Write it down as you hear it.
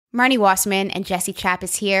Marni Wasserman and Jesse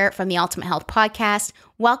Chappus here from the Ultimate Health Podcast.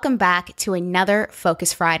 Welcome back to another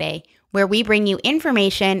Focus Friday, where we bring you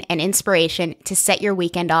information and inspiration to set your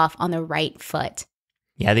weekend off on the right foot.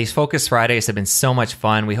 Yeah, these Focus Fridays have been so much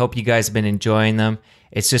fun. We hope you guys have been enjoying them.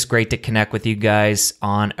 It's just great to connect with you guys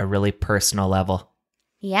on a really personal level.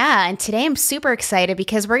 Yeah, and today I'm super excited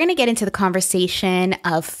because we're going to get into the conversation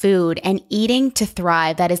of food and eating to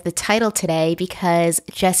thrive. That is the title today because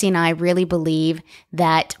Jesse and I really believe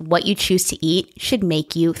that what you choose to eat should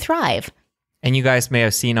make you thrive. And you guys may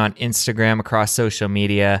have seen on Instagram, across social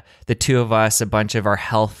media, the two of us, a bunch of our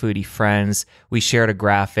health foodie friends, we shared a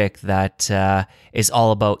graphic that is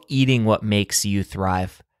all about eating what makes you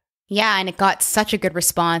thrive. Yeah, and it got such a good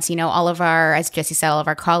response. You know, all of our, as Jesse said, all of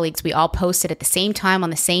our colleagues, we all posted at the same time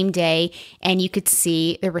on the same day, and you could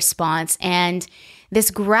see the response. And this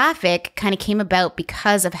graphic kind of came about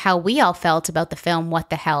because of how we all felt about the film, What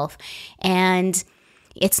the Health. And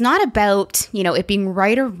it's not about, it being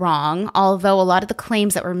right or wrong, although a lot of the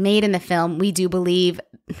claims that were made in the film, we do believe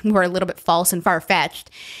were a little bit false and far-fetched.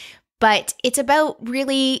 But it's about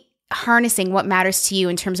really harnessing what matters to you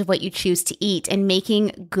in terms of what you choose to eat and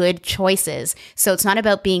making good choices. So it's not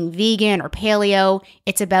about being vegan or paleo.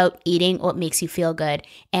 It's about eating what makes you feel good.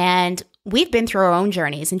 And we've been through our own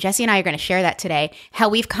journeys, and Jesse and I are going to share that today, how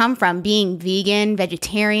we've come from being vegan,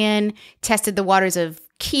 vegetarian, tested the waters of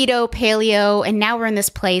keto, paleo, and now we're in this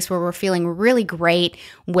place where we're feeling really great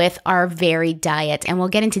with our varied diet. And we'll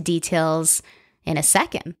get into details in a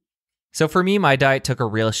second. So for me, my diet took a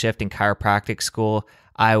real shift in chiropractic school.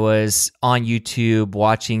 I was on YouTube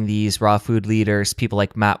watching these raw food leaders, people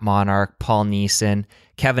like Matt Monarch, Paul Neeson,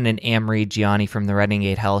 Kevin and Anne-Marie Gianni from the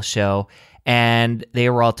Renegade Health Show, and they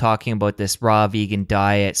were all talking about this raw vegan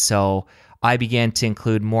diet. So I began to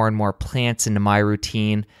include more and more plants into my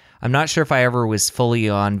routine. I'm not sure if I ever was fully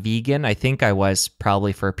on vegan. I think I was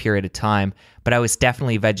probably for a period of time, but I was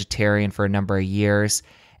definitely vegetarian for a number of years.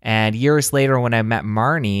 And years later, when I met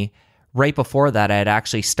Marni, right before that, I had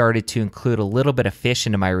actually started to include a little bit of fish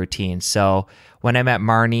into my routine. So when I met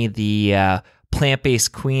Marni, the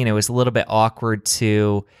plant-based queen, it was a little bit awkward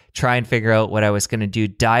to try and figure out what I was going to do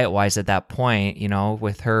diet-wise at that point,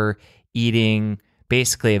 with her eating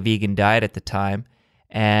basically a vegan diet at the time.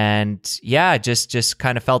 And yeah, just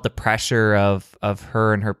kind of felt the pressure of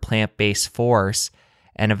her and her plant-based force,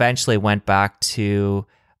 and eventually went back to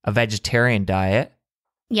a vegetarian diet.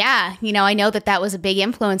 Yeah, I know that was a big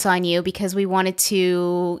influence on you because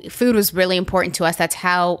food was really important to us.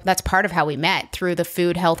 That's part of how we met, through the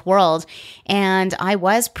food health world. And I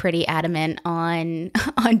was pretty adamant on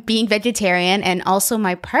being vegetarian, and also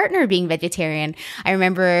my partner being vegetarian. I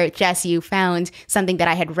remember, Jess, you found something that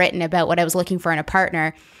I had written about what I was looking for in a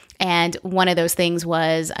partner. And one of those things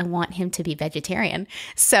was, I want him to be vegetarian.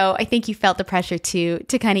 So I think you felt the pressure to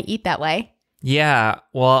kind of eat that way. Yeah,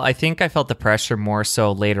 well, I think I felt the pressure more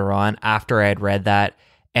so later on after I had read that,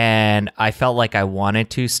 and I felt like I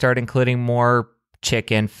wanted to start including more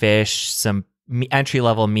chicken, fish, some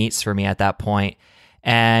entry-level meats for me at that point,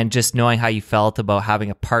 and just knowing how you felt about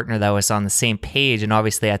having a partner that was on the same page, and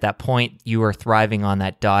obviously at that point, you were thriving on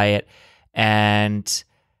that diet, and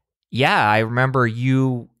yeah, I remember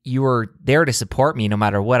you were there to support me no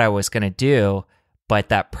matter what I was going to do, but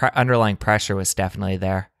that underlying pressure was definitely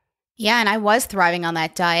there. Yeah, and I was thriving on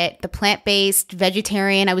that diet, the plant-based,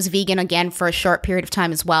 vegetarian. I was vegan again for a short period of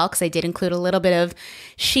time as well, because I did include a little bit of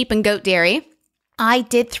sheep and goat dairy. I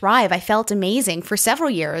did thrive. I felt amazing for several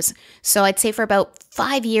years. So I'd say for about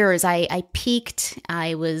 5 years, I peaked.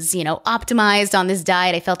 I was, optimized on this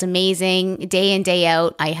diet. I felt amazing day in, day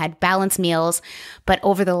out. I had balanced meals. But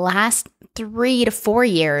over the last 3 to 4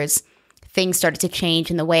 years, things started to change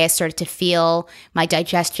in the way I started to feel, my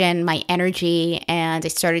digestion, my energy, and I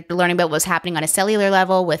started learning about what was happening on a cellular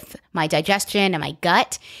level with my digestion and my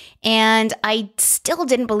gut. And I still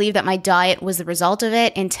didn't believe that my diet was the result of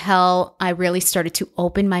it until I really started to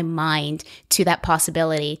open my mind to that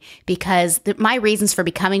possibility, because my reasons for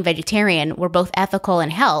becoming vegetarian were both ethical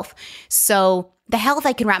and health. So the health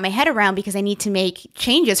I can wrap my head around because I need to make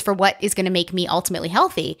changes for what is going to make me ultimately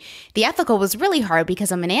healthy. The ethical was really hard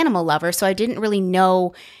because I'm an animal lover, so I didn't really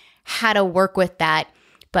know how to work with that.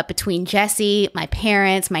 But between Jesse, my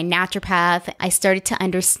parents, my naturopath, I started to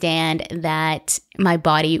understand that my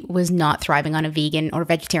body was not thriving on a vegan or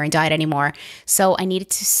vegetarian diet anymore. So I needed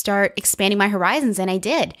to start expanding my horizons, and I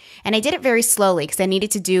did. And I did it very slowly because I needed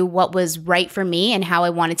to do what was right for me and how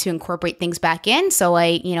I wanted to incorporate things back in. So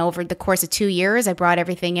over the course of 2 years, I brought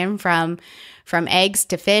everything in from eggs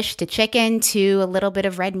to fish to chicken to a little bit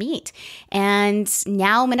of red meat. And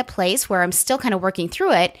now I'm in a place where I'm still kind of working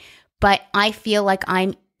through it, but I feel like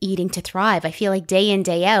I'm eating to thrive. I feel like day in,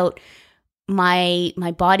 day out, my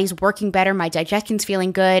body's working better, my digestion's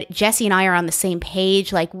feeling good. Jesse and I are on the same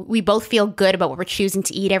page. Like, we both feel good about what we're choosing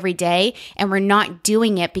to eat every day, and we're not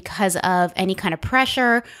doing it because of any kind of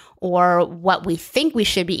pressure or what we think we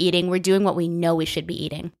should be eating. We're doing what we know we should be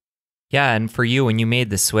eating. Yeah, and for you, when you made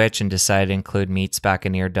the switch and decided to include meats back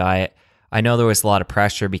into your diet, I know there was a lot of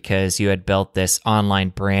pressure because you had built this online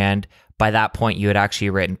brand. By that point, you had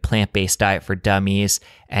actually written Plant-Based Diet for Dummies,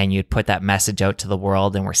 and you'd put that message out to the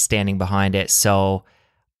world, and we're standing behind it. So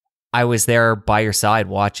I was there by your side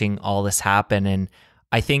watching all this happen. And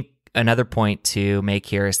I think another point to make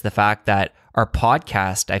here is the fact that our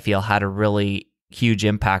podcast, I feel, had a really huge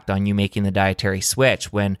impact on you making the dietary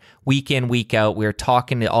switch. When week in, week out, we were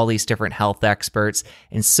talking to all these different health experts,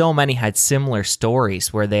 and so many had similar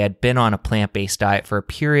stories where they had been on a plant-based diet for a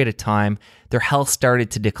period of time, their health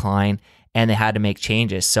started to decline, and they had to make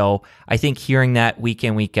changes. So I think hearing that week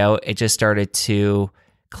in, week out, it just started to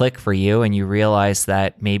click for you, and you realized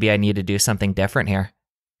that maybe I need to do something different here.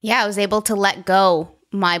 Yeah, I was able to let go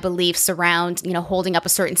my beliefs around, holding up a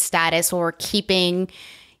certain status or keeping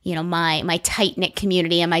my tight-knit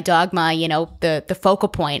community and my dogma, the focal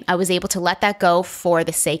point. I was able to let that go for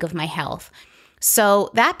the sake of my health. So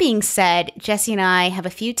that being said, Jesse and I have a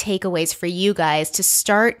few takeaways for you guys to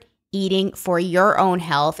start eating for your own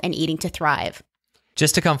health and eating to thrive.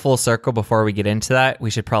 Just to come full circle before we get into that, we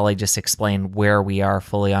should probably just explain where we are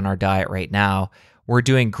fully on our diet right now. We're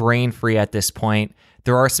doing grain-free at this point.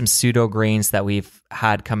 There are some pseudo grains that we've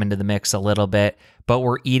had come into the mix a little bit, but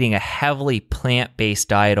we're eating a heavily plant-based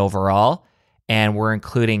diet overall, and we're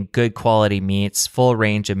including good quality meats, full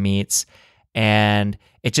range of meats, and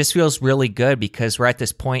it just feels really good because we're at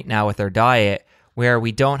this point now with our diet where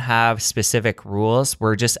we don't have specific rules.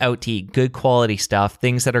 We're just out to eat good quality stuff,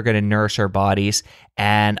 things that are going to nourish our bodies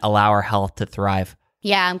and allow our health to thrive.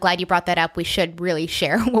 Yeah, I'm glad you brought that up. We should really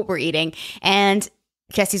share what we're eating. And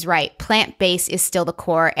Jesse's right. Plant-based is still the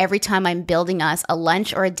core. Every time I'm building us a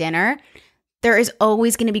lunch or a dinner, there is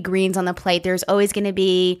always going to be greens on the plate. There's always going to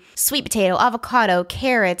be sweet potato, avocado,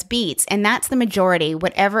 carrots, beets, and that's the majority.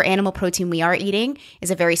 Whatever animal protein we are eating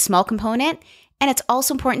is a very small component. And it's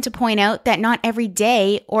also important to point out that not every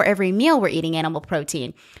day or every meal we're eating animal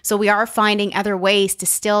protein. So we are finding other ways to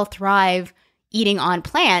still thrive eating on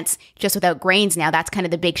plants, just without grains now. That's kind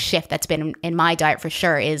of the big shift that's been in my diet for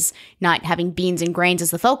sure, is not having beans and grains as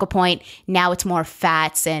the focal point. Now it's more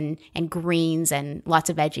fats and greens and lots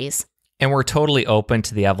of veggies. And we're totally open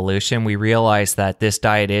to the evolution. We realize that this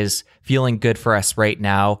diet is feeling good for us right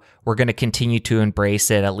now. We're going to continue to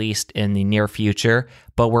embrace it, at least in the near future,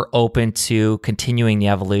 but we're open to continuing the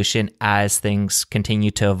evolution as things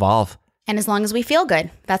continue to evolve. And as long as we feel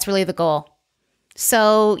good, that's really the goal.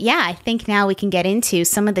 So yeah, I think now we can get into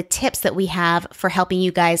some of the tips that we have for helping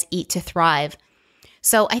you guys eat to thrive.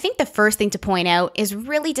 So I think the first thing to point out is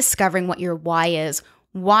really discovering what your why is.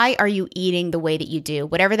 Why are you eating the way that you do?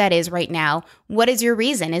 Whatever that is right now, what is your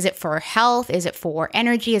reason? Is it for health? Is it for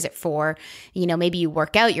energy? Is it for, maybe you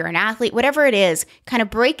work out, you're an athlete, whatever it is, kind of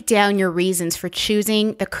break down your reasons for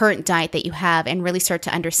choosing the current diet that you have and really start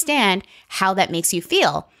to understand how that makes you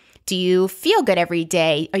feel. Do you feel good every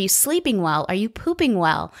day? Are you sleeping well? Are you pooping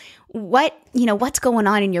well? What's going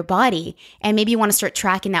on in your body? And maybe you want to start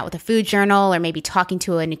tracking that with a food journal, or maybe talking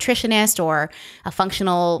to a nutritionist or a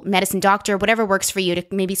functional medicine doctor, whatever works for you, to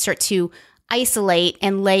maybe start to isolate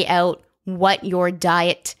and lay out what your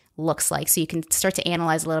diet looks like so you can start to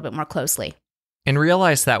analyze a little bit more closely. And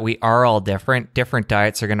realize that we are all different. Different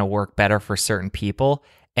diets are going to work better for certain people.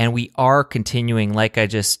 And we are continuing, like I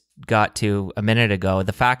just got to a minute ago,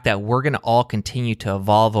 the fact that we're going to all continue to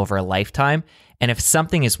evolve over a lifetime. And if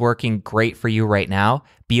something is working great for you right now,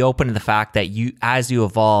 be open to the fact that as you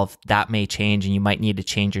evolve, that may change and you might need to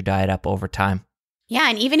change your diet up over time. Yeah,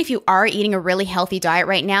 and even if you are eating a really healthy diet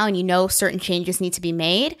right now and certain changes need to be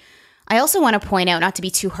made, I also want to point out not to be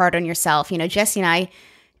too hard on yourself. Jesse and I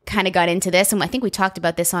kind of got into this, and I think we talked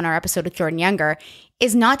about this on our episode with Jordan Younger,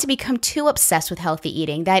 is not to become too obsessed with healthy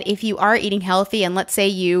eating. That if you are eating healthy, and let's say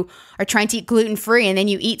you are trying to eat gluten-free and then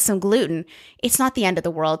you eat some gluten, it's not the end of the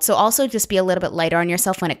world. So also just be a little bit lighter on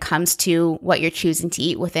yourself when it comes to what you're choosing to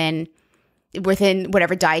eat within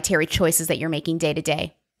whatever dietary choices that you're making day to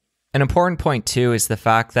day. An important point too is the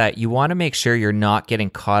fact that you want to make sure you're not getting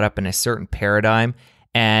caught up in a certain paradigm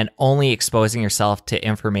and only exposing yourself to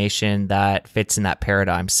information that fits in that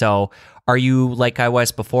paradigm. So are you, like I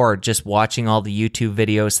was before, just watching all the YouTube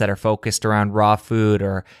videos that are focused around raw food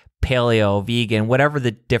or paleo, vegan, whatever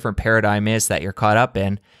the different paradigm is that you're caught up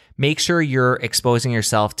in? make sure you're exposing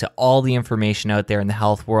yourself to all the information out there in the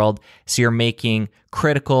health world so you're making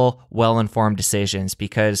critical, well-informed decisions.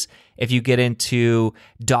 Because if you get into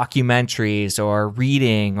documentaries or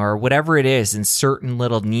reading or whatever it is in certain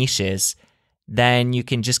little niches, then you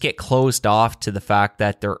can just get closed off to the fact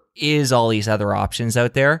that there is all these other options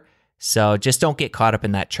out there. So just don't get caught up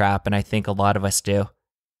in that trap. And I think a lot of us do.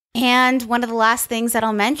 And one of the last things that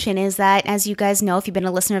I'll mention is that, as you guys know, if you've been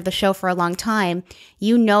a listener of the show for a long time,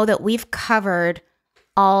 you know that we've covered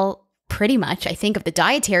all pretty much, I think, of the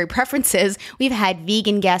dietary preferences. We've had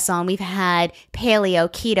vegan guests on, we've had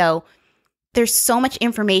paleo, keto. There's so much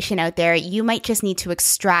information out there. You might just need to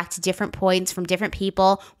extract different points from different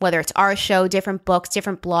people, whether it's our show, different books,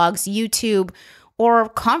 different blogs, YouTube, or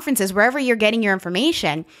conferences, wherever you're getting your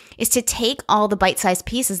information, is to take all the bite-sized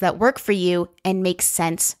pieces that work for you and make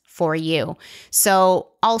sense for you. So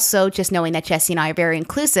also just knowing that Jesse and I are very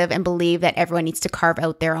inclusive and believe that everyone needs to carve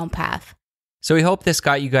out their own path. So we hope this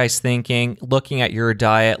got you guys thinking, looking at your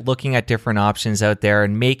diet, looking at different options out there,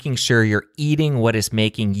 and making sure you're eating what is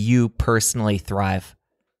making you personally thrive.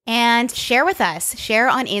 And share with us, share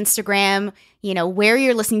on Instagram, where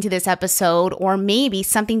you're listening to this episode, or maybe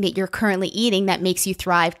something that you're currently eating that makes you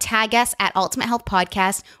thrive. Tag us at Ultimate Health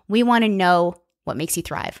Podcast. We want to know what makes you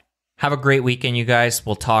thrive. Have a great weekend, you guys.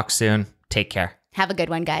 We'll talk soon. Take care. Have a good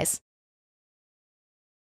one, guys.